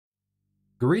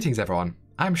Greetings everyone,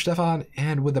 I'm Stefan,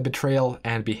 and with the betrayal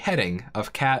and beheading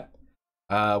of Cat,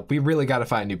 we really gotta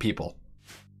find new people.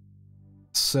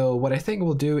 So what I think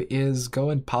we'll do is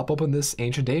go and pop open this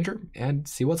Ancient Danger and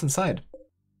see what's inside.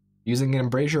 Using an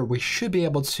embrasure, we should be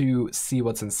able to see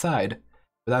what's inside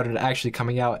without it actually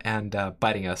coming out and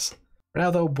biting us. For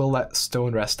now though, we'll let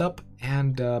Stone rest up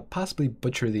and possibly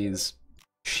butcher these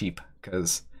sheep,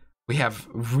 because we have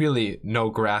really no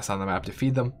grass on the map to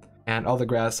feed them. And all the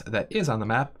grass that is on the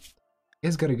map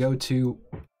is going to go to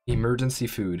emergency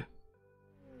food.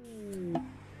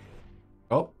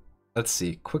 Oh, let's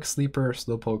see. Quick Sleeper,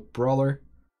 Slowpoke, Brawler.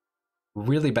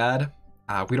 Really bad.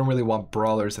 We don't really want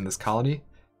brawlers in this colony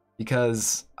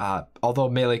because although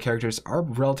melee characters are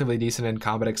relatively decent in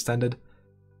combat extended,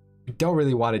 we don't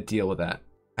really want to deal with that.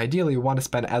 Ideally, we want to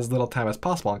spend as little time as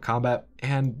possible on combat,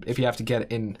 and if you have to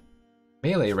get in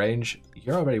melee range,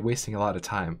 you're already wasting a lot of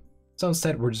time. So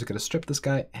instead, we're just going to strip this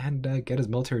guy and get his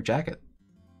military jacket.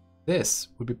 This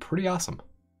would be pretty awesome.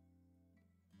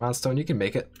 Come on, Stone, you can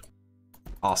make it.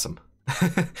 Awesome.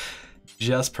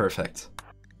 Just perfect.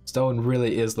 Stone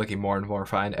really is looking more and more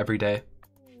fine every day.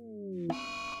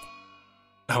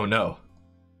 Oh no.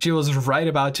 She was right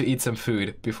about to eat some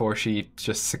food before she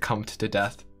just succumbed to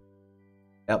death.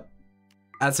 Yep.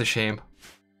 That's a shame.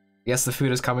 I guess the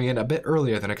food is coming in a bit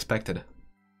earlier than expected.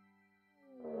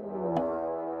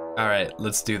 Alright,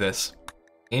 let's do this.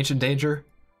 Ancient Danger?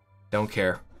 Don't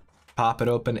care. Pop it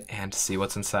open and see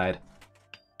what's inside.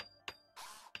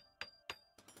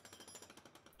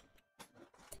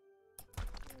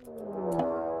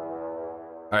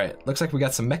 Alright, looks like we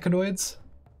got some mechanoids.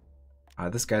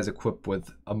 This guy's equipped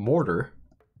with a mortar.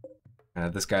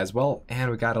 This guy as well, and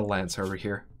we got a lance over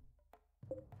here.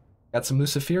 Got some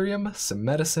luciferium, some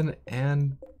medicine,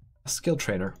 and a skill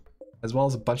trainer, as well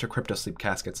as a bunch of crypto sleep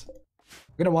caskets.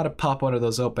 We're gonna want to pop one of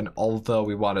those open, although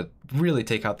we want to really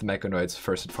take out the mechanoids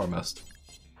first and foremost.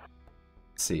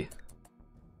 Let's see.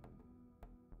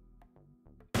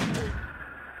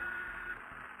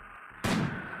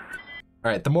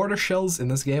 Alright, the mortar shells in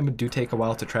this game do take a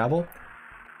while to travel.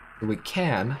 But we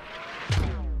can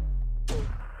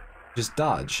just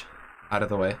dodge out of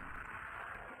the way.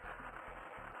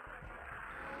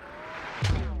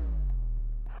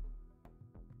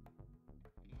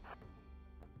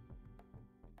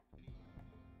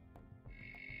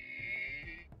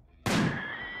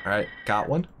 Alright, got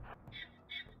one.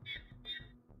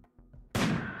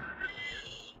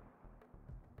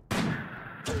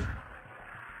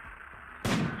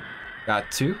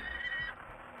 Got two.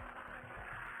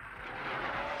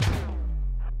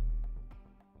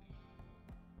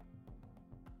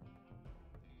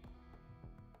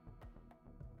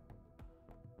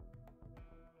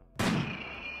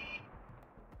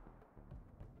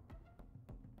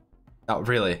 Oh,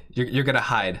 really? You're gonna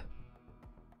hide.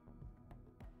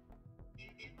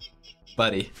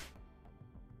 Buddy.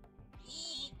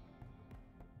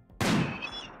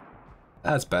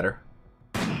 That's better.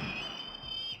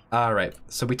 Alright,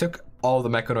 so we took all the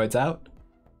mechanoids out.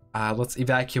 Let's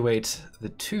evacuate the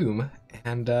tomb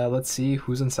and let's see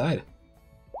who's inside.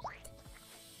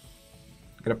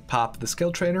 I'm gonna pop the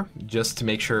skill trainer just to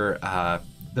make sure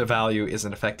the value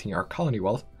isn't affecting our colony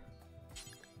wealth.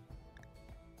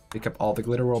 Pick up all the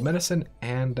glitter world medicine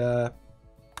and all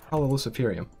the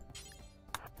luciferium.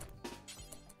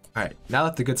 Alright, now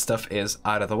that the good stuff is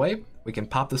out of the way, we can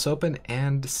pop this open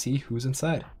and see who's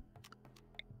inside.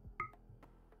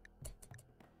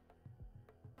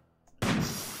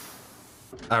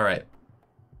 Alright,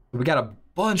 we got a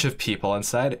bunch of people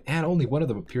inside, and only one of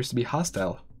them appears to be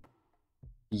hostile.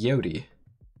 Yodi.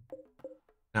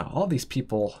 Now, all these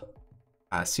people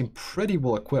seem pretty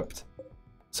well equipped,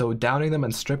 so downing them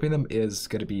and stripping them is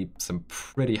going to be some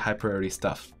pretty high priority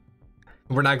stuff.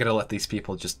 We're not going to let these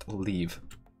people just leave.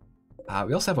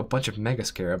 We also have a bunch of mega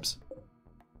scarabs.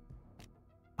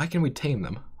 Why can we tame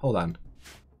them? Hold on.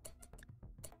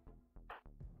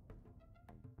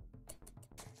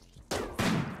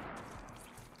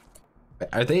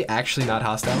 Are they actually not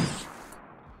hostile?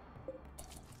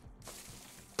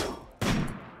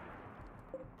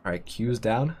 Alright, Q's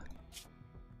down.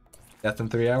 Death in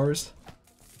 3 hours.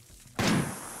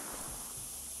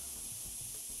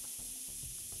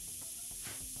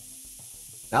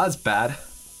 Now that's bad.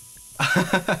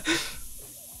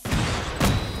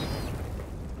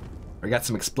 We got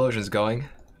some explosions going.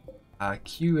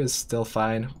 Q is still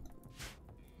fine.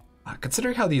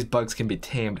 Considering how these bugs can be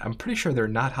tamed, I'm pretty sure they're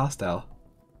not hostile.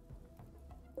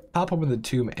 Pop open the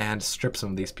tomb and strip some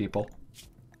of these people.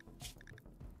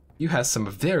 You has some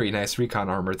very nice recon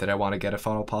armor that I want to get if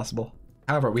at all possible.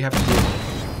 However, we have to deal...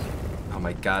 Oh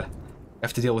my god. We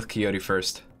have to deal with Coyote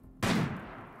first.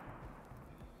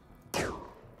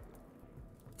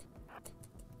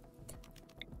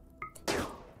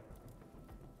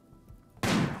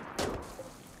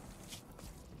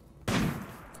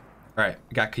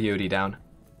 we got Coyote down.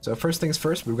 So first things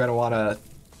first, we're gonna wanna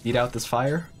beat out this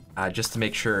fire, just to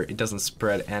make sure it doesn't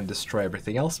spread and destroy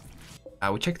everything else.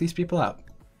 We check these people out.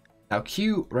 Now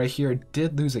Q right here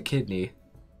did lose a kidney,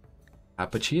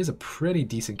 but she is a pretty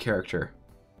decent character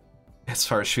as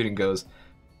far as shooting goes.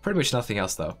 Pretty much nothing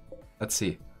else though. Let's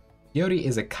see. Coyote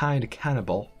is a kind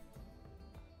cannibal.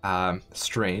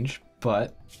 Strange,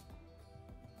 but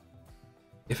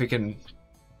if we can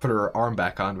put her arm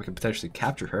back on, we can potentially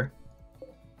capture her.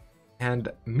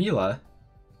 And Mila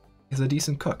is a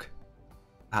decent cook.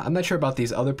 I'm not sure about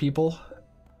these other people.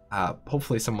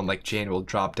 Hopefully someone like Jane will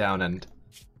drop down and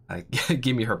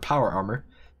give me her power armor,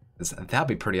 'cause that'd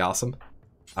be pretty awesome.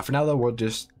 For now though, we'll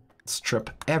just strip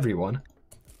everyone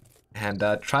and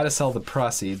try to sell the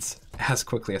proceeds as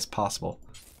quickly as possible,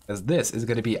 because this is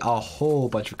going to be a whole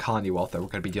bunch of colony wealth that we're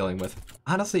going to be dealing with.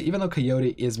 Honestly, even though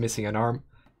Coyote is missing an arm,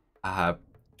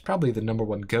 probably the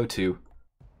 #1 go-to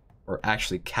for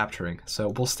actually capturing. So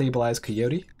we'll stabilize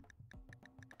Coyote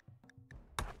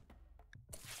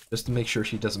just to make sure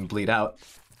she doesn't bleed out,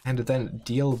 and then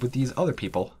deal with these other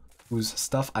people whose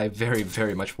stuff I very,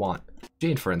 very much want.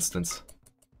 Jane, for instance.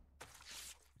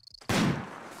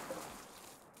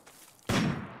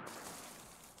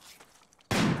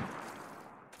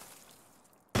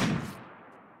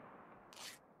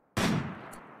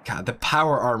 God, the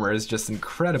power armor is just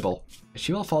incredible.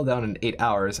 She will fall down in 8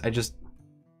 hours. I just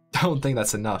don't think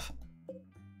that's enough.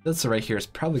 This right here is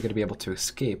probably going to be able to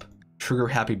escape. Trigger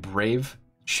Happy Brave,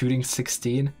 shooting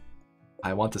 16.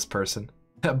 I want this person.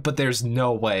 But there's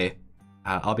no way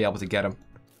I'll be able to get him.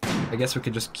 I guess we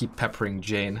could just keep peppering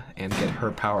Jane and get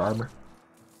her power armor.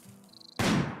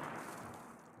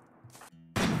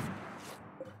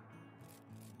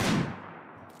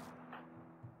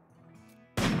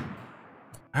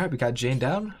 Alright, we got Jane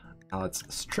down. Now let's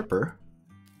strip her.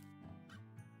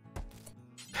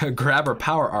 Grab her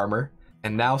power armor.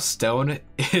 And now Stone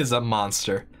is a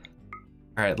monster.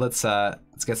 Alright, let's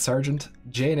get Sergeant.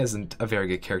 Jane isn't a very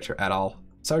good character at all.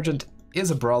 Sergeant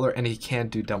is a brawler and he can't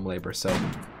do dumb labor, so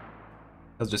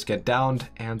he'll just get downed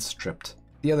and stripped.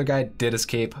 The other guy did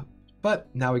escape, but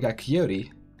now we got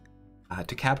Coyote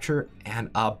to capture and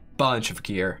a bunch of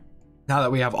gear. Now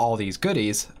that we have all these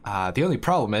goodies, the only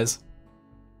problem is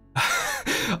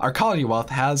our colony wealth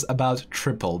has about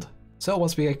tripled. So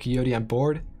once we get Coyote on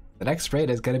board, the next raid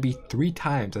is going to be 3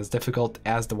 times as difficult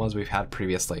as the ones we've had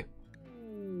previously.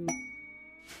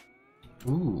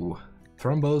 Ooh,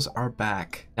 Thrumbos are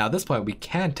back. Now at this point we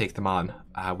can take them on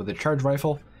with a charge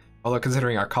rifle, although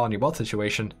considering our colony wealth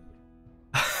situation,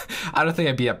 I don't think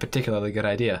it'd be a particularly good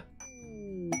idea.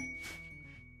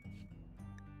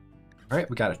 Alright,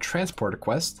 we got a transporter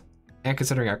quest, and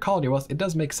considering our colony wealth, it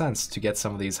does make sense to get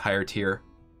some of these higher tier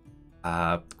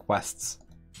quests.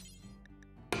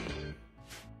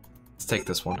 Let's take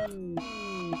this one.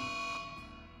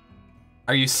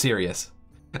 Are you serious?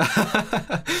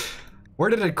 Where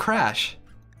did it crash?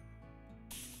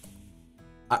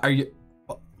 Are you...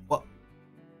 What?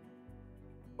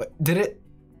 Did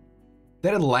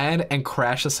it land and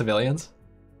crash the civilians?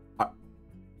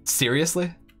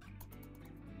 Seriously?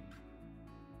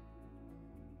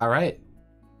 Alright.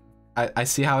 I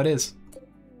see how it is.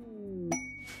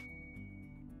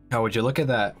 Oh, would you look at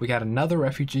that? We got another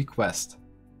refugee quest.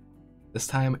 This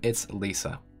time it's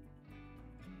Lisa.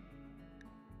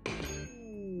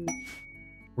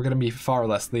 We're gonna be far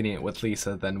less lenient with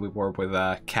Lisa than we were with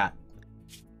Kat,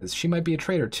 because she might be a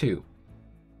traitor too.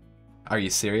 Are you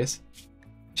serious?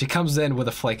 She comes in with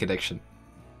a flake addiction.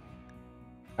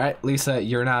 Alright, Lisa,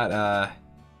 you're not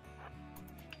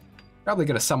probably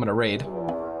gonna summon a raid.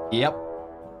 Yep.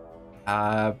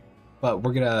 But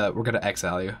we're gonna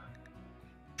exile you.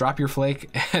 Drop your flake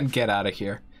and get out of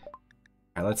here.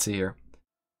 Alright, let's see here.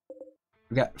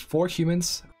 We got 4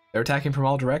 humans. They're attacking from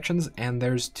all directions, and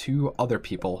there's 2 other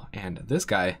people. And this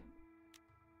guy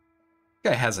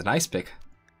has an ice pick.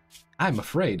 I'm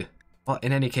afraid. Well,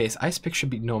 in any case, ice pick should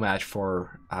be no match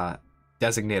for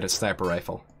designated sniper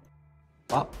rifle.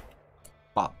 Bop,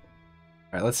 bop.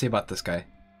 All right, let's see about this guy.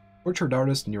 Tortured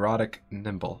artist, neurotic,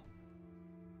 nimble.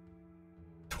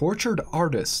 Tortured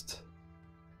artist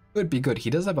could be good. He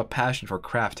does have a passion for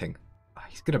crafting.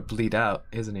 He's gonna bleed out,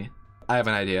 isn't he? I have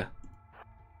an idea.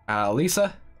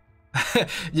 Lisa,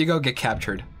 you go get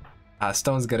captured.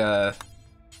 Stone's gonna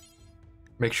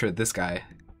make sure this guy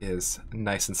is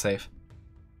nice and safe.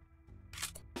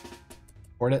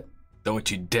 Board it.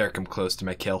 Don't you dare come close to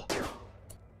my kill.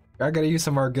 I gotta use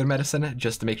some more good medicine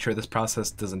just to make sure this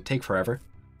process doesn't take forever.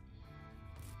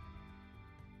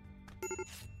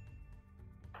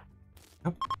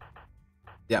 Oh.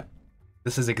 Yep.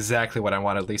 This is exactly what I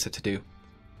wanted Lisa to do.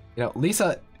 You know,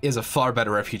 Lisa is a far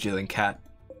better refugee than Cat.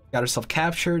 Got herself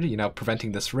captured, you know,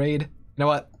 preventing this raid. You know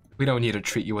what? We don't need to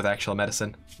treat you with actual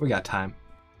medicine. We got time.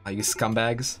 You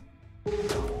scumbags.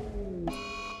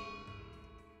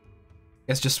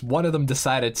 Guess just one of them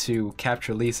decided to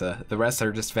capture Lisa. The rest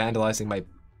are just vandalizing my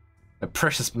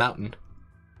precious mountain.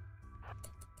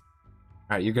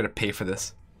 Alright, you're gonna pay for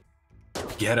this.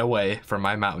 Get away from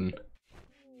my mountain.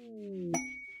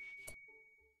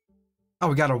 Oh,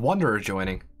 we got a wanderer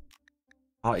joining.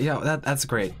 Oh, yeah, that's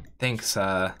great. Thanks,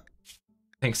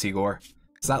 thanks, Igor.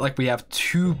 It's not like we have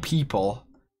 2 people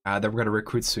that we're gonna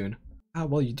recruit soon.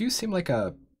 Well, you do seem like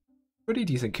a pretty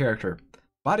decent character.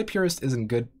 Body Purist isn't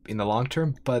good in the long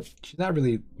term, but she's not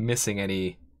really missing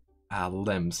any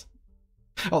limbs.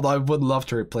 Although I would love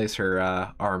to replace her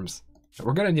arms.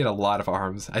 We're gonna need a lot of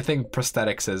arms. I think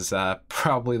prosthetics is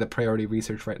probably the priority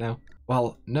research right now.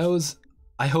 Well, Nose,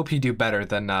 I hope you do better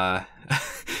than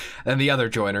than the other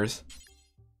joiners.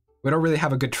 We don't really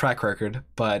have a good track record,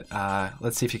 but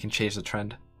let's see if you can change the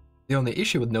trend. The only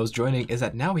issue with Nose joining is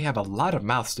that now we have a lot of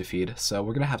mouths to feed, so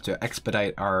we're gonna have to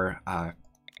expedite our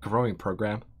growing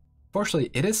program. Fortunately,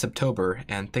 it is September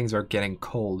and things are getting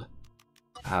cold,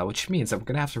 which means that we're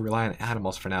gonna have to rely on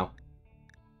animals for now.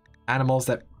 Animals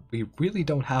that we really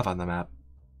don't have on the map.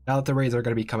 Now that the raids are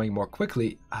gonna be coming more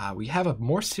quickly, we have a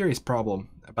more serious problem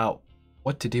about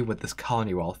what to do with this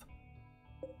colony wealth.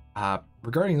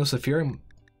 Regarding Luciferium,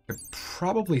 you could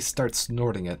probably start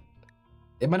snorting it.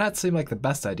 It might not seem like the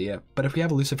best idea, but if we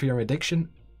have a Luciferium addiction,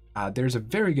 there's a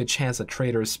very good chance that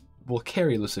traders will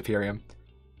carry Luciferium.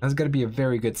 That's going to be a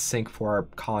very good sink for our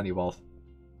colony wealth.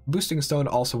 Boosting Stone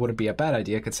also wouldn't be a bad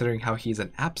idea considering how he's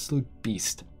an absolute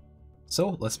beast.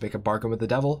 So let's make a bargain with the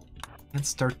devil and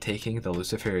start taking the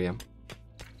Luciferium.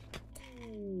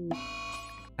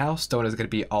 Now Stone is going to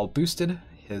be all boosted,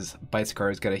 his bite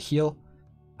scar is going to heal,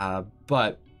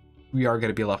 but we are going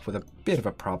to be left with a bit of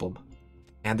a problem.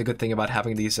 And the good thing about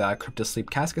having these Cryptosleep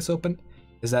caskets open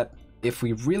is that if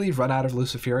we really run out of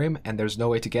Luciferium and there's no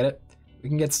way to get it, we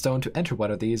can get Stone to enter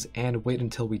one of these and wait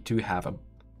until we do have him.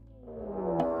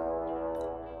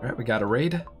 Alright, we got a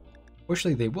raid.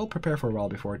 Fortunately, they will prepare for a while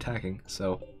before attacking,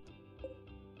 so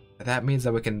that means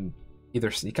that we can either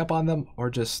sneak up on them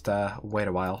or just wait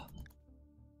a while.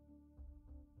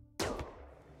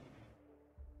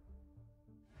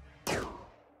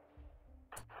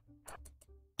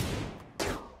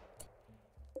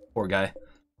 Poor guy.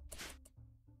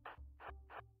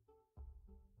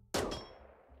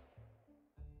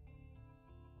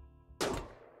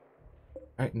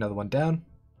 Alright, another one down.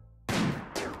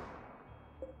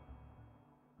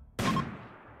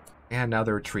 And now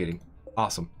they're retreating.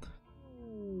 Awesome.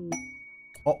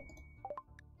 Oh.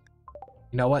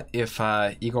 You know what? If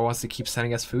Igor wants to keep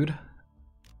sending us food,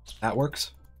 that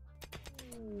works.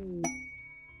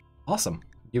 Awesome.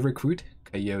 You recruit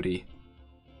Coyote.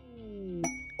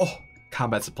 Oh,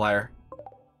 combat supplier.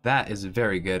 That is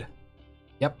very good.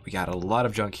 Yep, we got a lot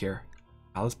of junk here.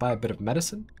 Now let's buy a bit of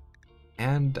medicine.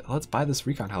 And let's buy this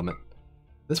recon helmet.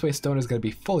 This way Stone is going to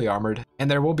be fully armored, and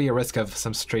there will be a risk of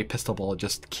some stray pistol bullet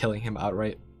just killing him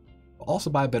outright. We'll also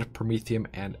buy a bit of Promethium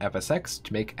and FSX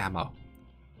to make ammo.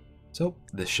 So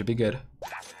this should be good.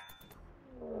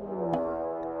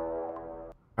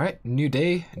 Alright, new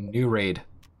day, new raid.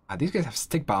 These guys have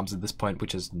stick bombs at this point,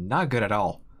 which is not good at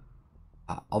all.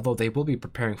 Although they will be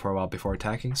preparing for a while before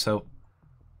attacking, so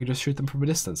you just shoot them from a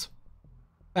distance.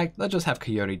 In fact, let's just have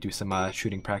Coyote do some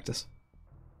shooting practice.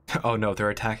 Oh no, they're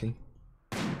attacking.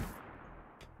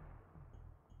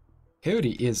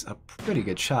 Coyote is a pretty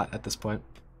good shot at this point.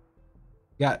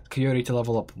 Got Coyote to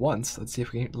level up once. Let's see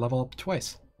if we can level up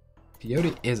twice.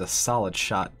 Coyote is a solid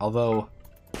shot, although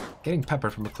getting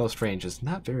peppered from a close range is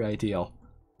not very ideal.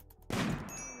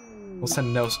 We'll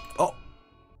send Nose. Oh!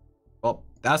 Well,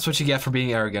 that's what you get for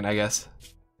being arrogant, I guess.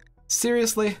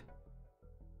 Seriously?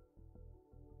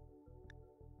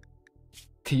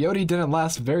 Coyote didn't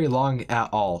last very long at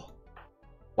all.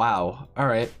 Wow.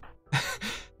 Alright.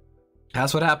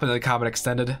 That's what happened in the Comet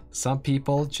Extended. Some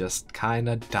people just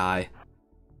kinda die.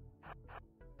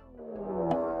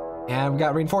 And we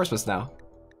got reinforcements now.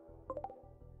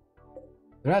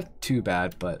 They're not too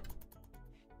bad, but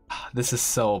this is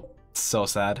so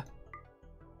sad.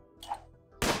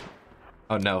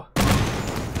 Oh no.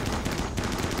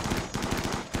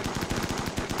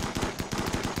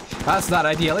 That's not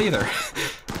ideal either. At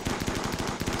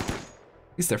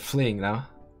least they're fleeing now.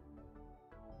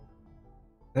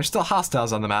 There's still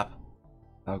hostiles on the map.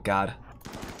 Oh god.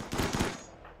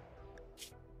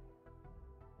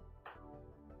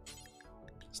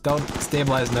 Just don't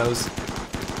stabilize Nose.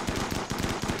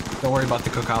 Don't worry about the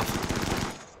cook-off.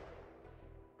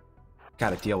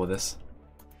 Gotta deal with this.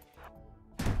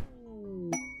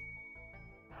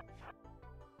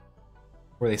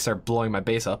 before they start blowing my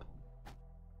base up.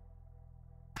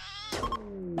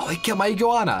 Oh, he killed my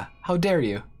iguana! How dare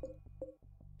you?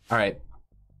 Alright.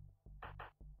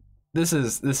 This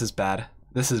is bad.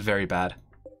 This is very bad.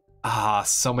 Ah,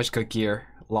 so much good gear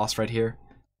lost right here.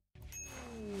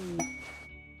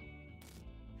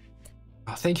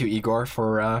 Oh, thank you, Igor,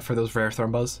 for those rare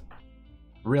thrumbos.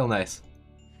 Real nice.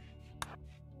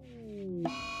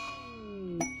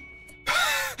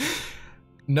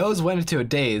 Nose went into a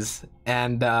daze,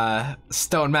 and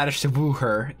Stone managed to woo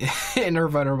her in her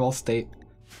vulnerable state.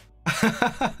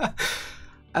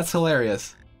 That's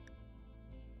hilarious.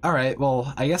 Alright,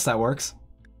 well, I guess that works.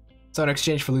 So in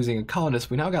exchange for losing a colonist,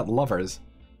 we now got lovers.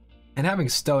 And having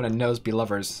Stone and Nose be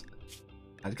lovers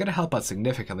is gonna help out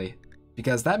significantly,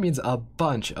 because that means a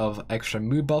bunch of extra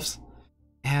mood buffs,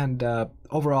 and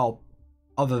overall,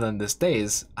 other than this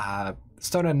daze,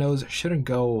 Stone and Nose shouldn't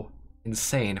go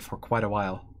insane for quite a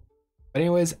while. But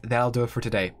anyways, that'll do it for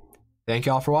today. Thank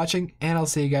you all for watching, and I'll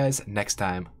see you guys next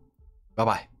time. Bye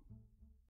bye.